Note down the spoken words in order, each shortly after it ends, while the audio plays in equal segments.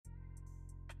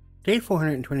Day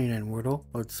 429 Wordle,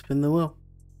 let's spin the wheel.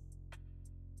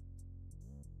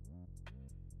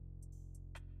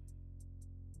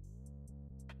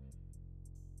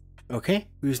 Okay,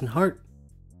 we're using heart.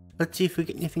 Let's see if we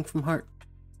get anything from heart.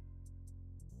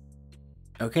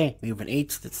 Okay, we have an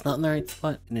H that's not in the right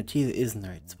spot and a T that is in the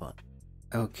right spot.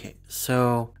 Okay,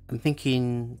 so I'm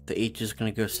thinking the H is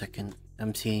going to go second.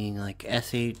 I'm seeing like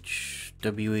SH,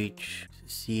 WH,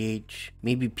 CH,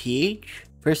 maybe PH.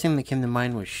 First thing that came to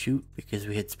mind was shoot because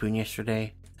we had spoon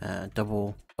yesterday.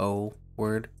 Double O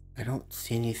word. I don't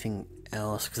see anything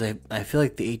else because I feel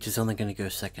like the H is only going to go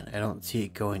second. I don't see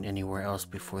it going anywhere else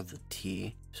before the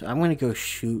T. So I'm going to go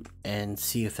shoot and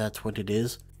see if that's what it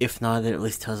is. If not, it at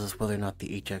least tells us whether or not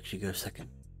the H actually goes second.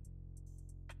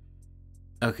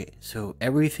 Okay, so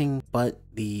everything but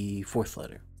the fourth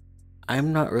letter.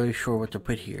 I'm not really sure what to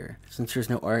put here. Since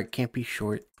there's no R, it can't be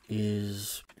short.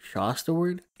 Is Shost a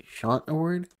word? Is Shant a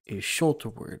word? Is Schult a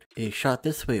word? Is shot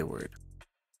this way a word?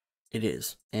 It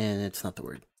is, and it's not the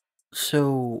word.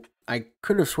 So I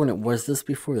could have sworn it was this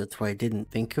before, that's why I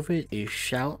didn't think of it. Is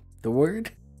shout the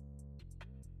word?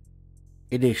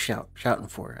 It is shout. Shouting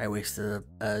for. I wasted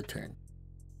a turn.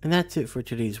 And that's it for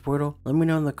today's Wordle. Let me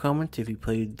know in the comments if you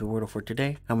played the Wordle for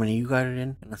today, how many you got it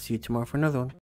in, and I'll see you tomorrow for another one.